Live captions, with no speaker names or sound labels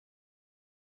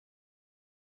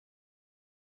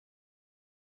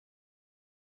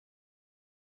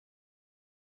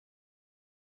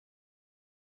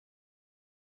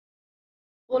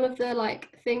all of the like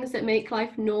things that make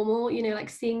life normal, you know, like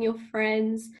seeing your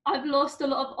friends. I've lost a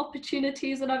lot of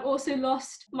opportunities, and I've also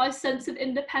lost my sense of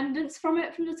independence from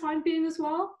it from the time being as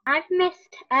well. I've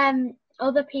missed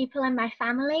other people in my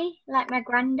family, like my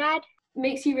granddad.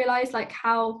 Makes you realise like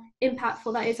how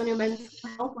impactful that is on your mental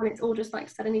health when it's all just like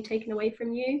suddenly taken away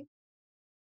from you.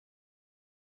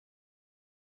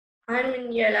 I'm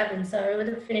in year 11, so I would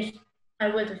have finished my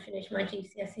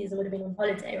GCSEs and would have been on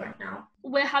holiday right now.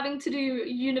 We're having to do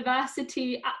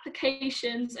university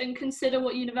applications and consider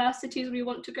what universities we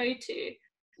want to go to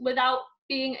without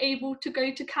being able to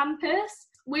go to campus.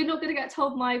 We're not going to get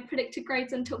told my predicted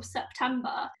grades until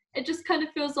September. It just kind of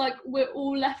feels like we're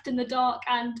all left in the dark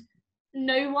and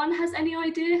no one has any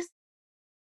ideas.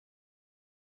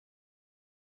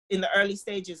 In the early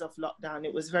stages of lockdown,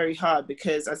 it was very hard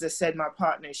because, as I said, my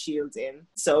partner is shielding.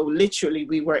 So literally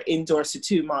we were indoors for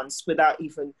 2 months without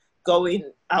even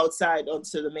going outside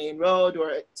onto the main road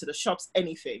or to the shops,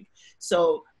 anything.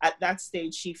 So at that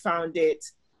stage, she found it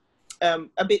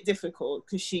a bit difficult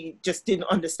because she just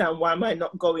didn't understand, why am I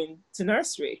not going to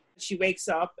nursery? She wakes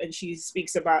up and she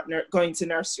speaks about going to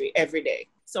nursery every day.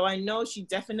 So I know she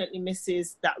definitely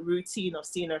misses that routine of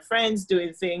seeing her friends,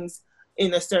 doing things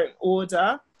in a certain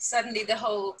order. Suddenly the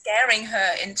whole scaring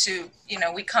her into, you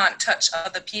know, we can't touch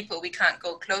other people, we can't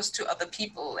go close to other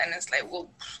people. And it's like, well,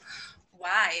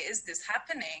 why is this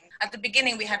happening? At the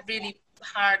beginning, we had really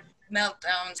hard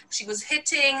meltdowns. She was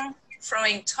hitting,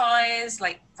 throwing toys,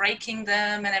 like breaking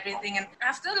them and everything. And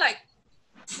after like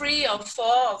 3 or 4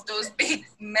 of those big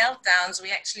meltdowns,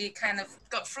 we actually kind of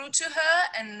got through to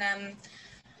her. And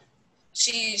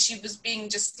she was being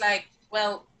just like,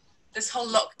 well, this whole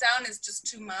lockdown is just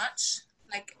too much.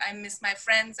 Like, I miss my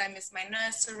friends, I miss my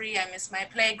nursery, I miss my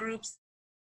playgroups.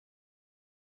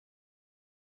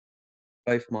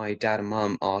 Both my dad and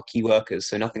mum are key workers,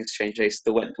 so nothing's changed. They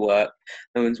still went to work.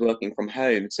 No one's working from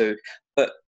home. So,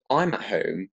 but I'm at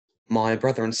home. My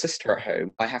brother and sister are at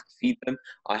home. I have to feed them.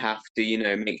 I have to, you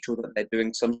know, make sure that they're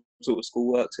doing some sort of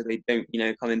schoolwork so they don't, you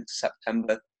know, come into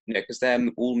September, you know, because they're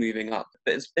all moving up.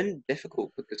 But it's been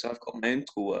difficult because I've got my own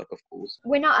schoolwork, of course.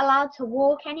 We're not allowed to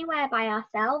walk anywhere by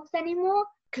ourselves anymore.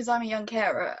 Because I'm a young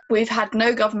carer, we've had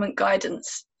no government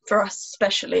guidance for us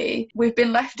especially. We've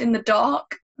been left in the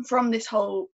dark from this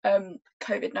whole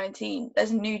COVID-19.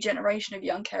 There's a new generation of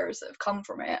young carers that have come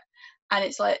from it. And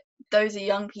it's like, those are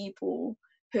young people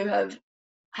who have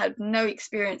had no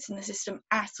experience in the system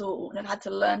at all and have had to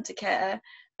learn to care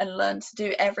and learn to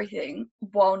do everything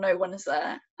while no one is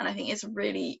there. And I think it's a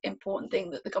really important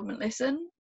thing that the government listen.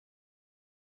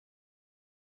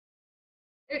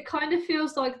 It kind of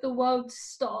feels like the world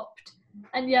stopped,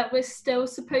 and yet we're still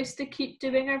supposed to keep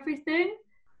doing everything.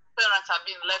 Parents have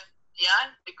been left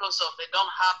behind because of they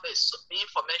don't have the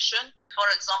information. For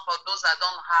example, those that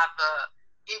don't have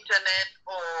internet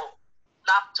or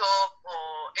laptop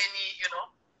or any,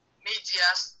 media,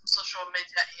 social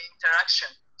media interaction.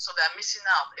 So they're missing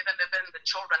out, even the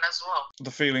children as well.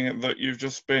 The feeling that you've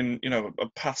just been, a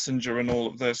passenger in all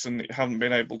of this and that you haven't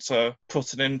been able to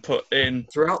put an input in.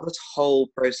 Throughout this whole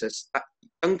process,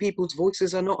 young people's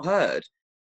voices are not heard.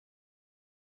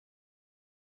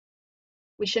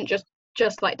 We shouldn't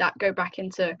just like that go back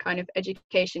into kind of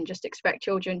education, just expect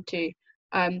children to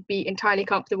be entirely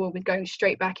comfortable with going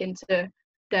straight back into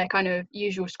their kind of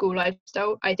usual school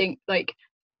lifestyle. I think like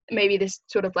maybe this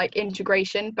sort of like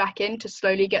integration back in to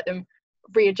slowly get them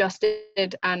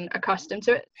readjusted and accustomed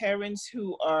to it. Parents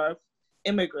who are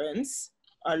immigrants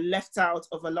are left out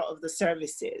of a lot of the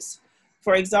services.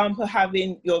 For example,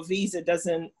 having your visa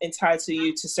doesn't entitle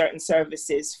you to certain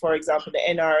services. For example,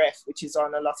 the NRF, which is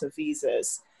on a lot of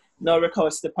visas, no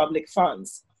recourse to public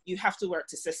funds. You have to work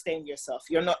to sustain yourself.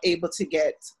 You're not able to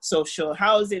get social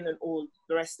housing and all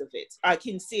the rest of it. I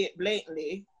can see it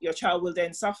blatantly. Your child will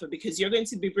then suffer because you're going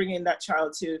to be bringing that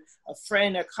child to a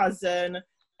friend, a cousin,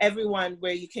 everyone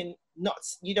where you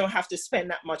don't have to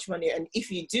spend that much money. And if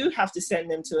you do have to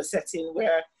send them to a setting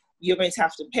where you're going to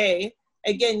have to pay,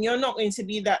 again, you're not going to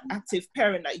be that active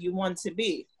parent that you want to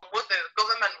be. What the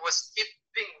government was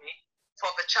giving me for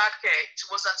the childcare, it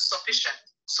wasn't sufficient.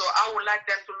 So I would like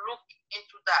them to look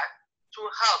into that to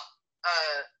help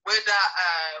whether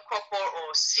couple or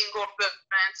single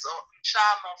parents or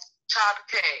child of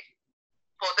childcare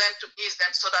for them to ease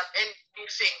them so that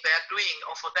anything they're doing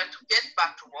or for them to get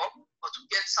back to work or to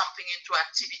get something into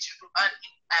activity to earn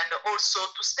and also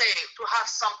to stay, to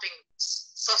have something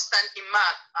sustained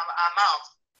amount,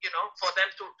 for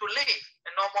them to live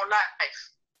a normal life.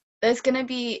 There's going to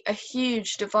be a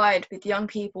huge divide with young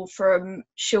people from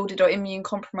shielded or immune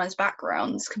compromised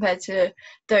backgrounds compared to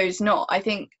those not. I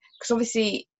think because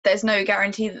obviously there's no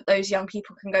guarantee that those young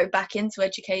people can go back into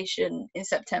education in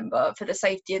September for the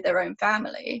safety of their own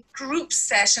family. Group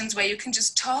sessions where you can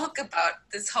just talk about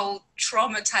this whole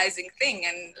traumatizing thing,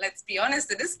 and let's be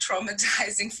honest, it is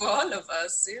traumatizing for all of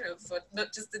us, for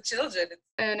not just the children.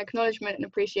 An acknowledgement and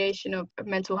appreciation of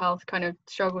mental health kind of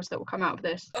struggles that will come out of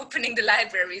this. Opening the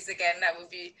libraries again, that would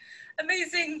be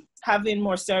amazing. Having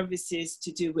more services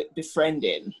to do with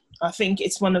befriending. I think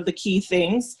it's one of the key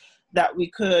things that we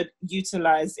could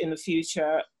utilize in the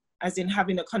future, as in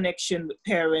having a connection with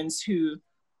parents who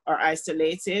are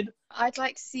isolated. I'd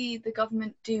like to see the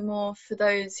government do more for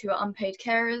those who are unpaid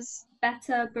carers.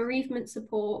 Better bereavement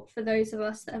support for those of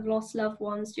us that have lost loved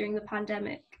ones during the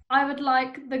pandemic. I would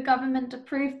like the government to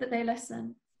prove that they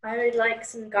listen. I would like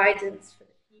some guidance for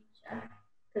the future,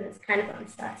 because it's kind of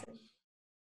uncertain.